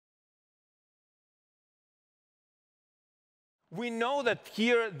We know that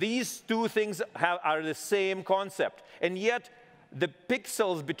here these two things are the same concept, and yet the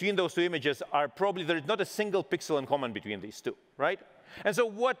pixels between those two images are probably, there's not a single pixel in common between these two, right? And so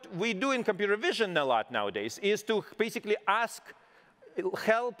what we do in computer vision a lot nowadays is to basically ask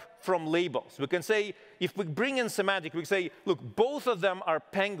help from labels. We can say, if we bring in semantic, we can say, look, both of them are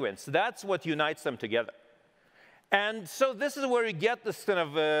penguins. That's what unites them together. And so this is where you get this kind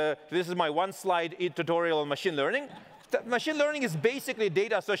of, this is my one slide tutorial on machine learning. Machine learning is basically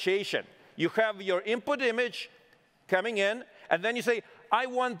data association. You have your input image coming in, and then you say, I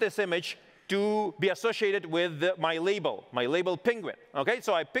want this image to be associated with my label penguin. Okay,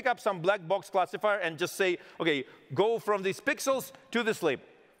 so I pick up some black box classifier and just say, okay, go from these pixels to this label.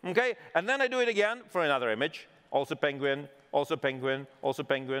 Okay, and then I do it again for another image, also penguin, also penguin, also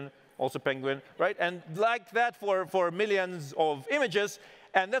penguin, also penguin, right? And like that for millions of images,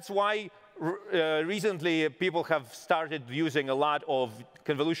 and that's why recently people have started using a lot of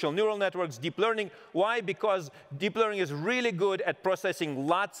convolutional neural networks, deep learning. Why? Because deep learning is really good at processing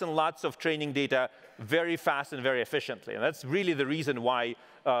lots and lots of training data very fast and very efficiently. And that's really the reason why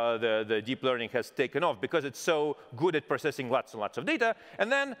the deep learning has taken off, because it's so good at processing lots and lots of data.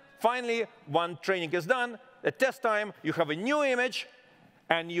 And then finally, when training is done, at test time, you have a new image,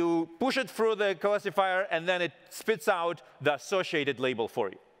 and you push it through the classifier, and then it spits out the associated label for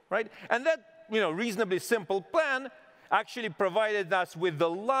you. Right? And that reasonably simple plan actually provided us with a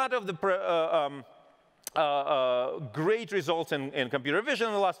lot of the great results in computer vision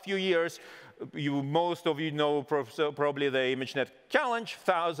in the last few years. Most of you know probably the ImageNet challenge,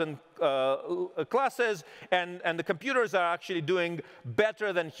 1,000 classes, and the computers are actually doing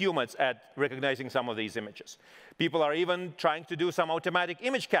better than humans at recognizing some of these images. People are even trying to do some automatic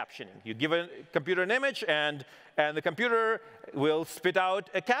image captioning. You give a computer an image, and the computer will spit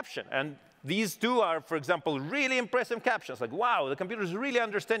out a caption. And these two are, for example, really impressive captions. Like, wow, the computer is really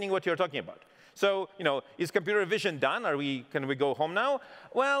understanding what you're talking about. So, is computer vision done? Can we go home now?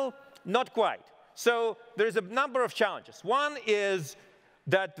 Well, not quite. So there's a number of challenges. One is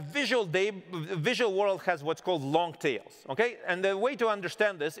that visual world has what's called long tails, okay? And the way to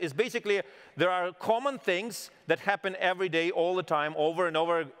understand this is basically there are common things that happen every day, all the time, over and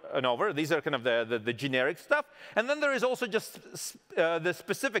over and over. These are kind of the generic stuff. And then there is also just the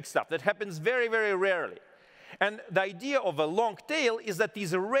specific stuff that happens very, very rarely. And the idea of a long tail is that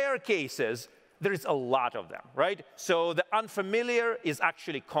these rare cases, there is a lot of them, right? So the unfamiliar is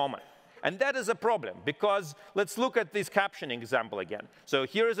actually common. And that is a problem, because let's look at this captioning example again. So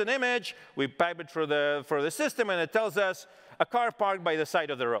here is an image. We pipe it for the system, and it tells us a car parked by the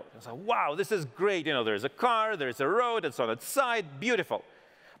side of the road. It's like, wow, this is great. There's a car, there's a road, it's on its side, beautiful.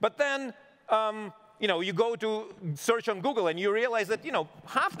 But then, you go to search on Google, and you realize that,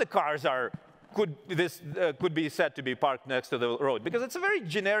 half the cars could be said to be parked next to the road, because it's a very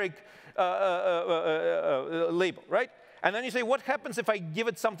generic label, right? And then you say, what happens if I give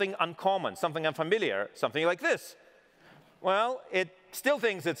it something uncommon, something unfamiliar, something like this? Well, it still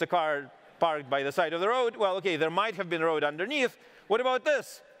thinks it's a car parked by the side of the road. Well, OK, there might have been a road underneath. What about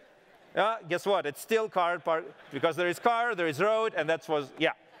this? Guess what? It's still car parked, because there is car, there is road, and that's was,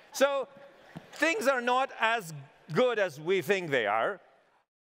 yeah. So things are not as good as we think they are.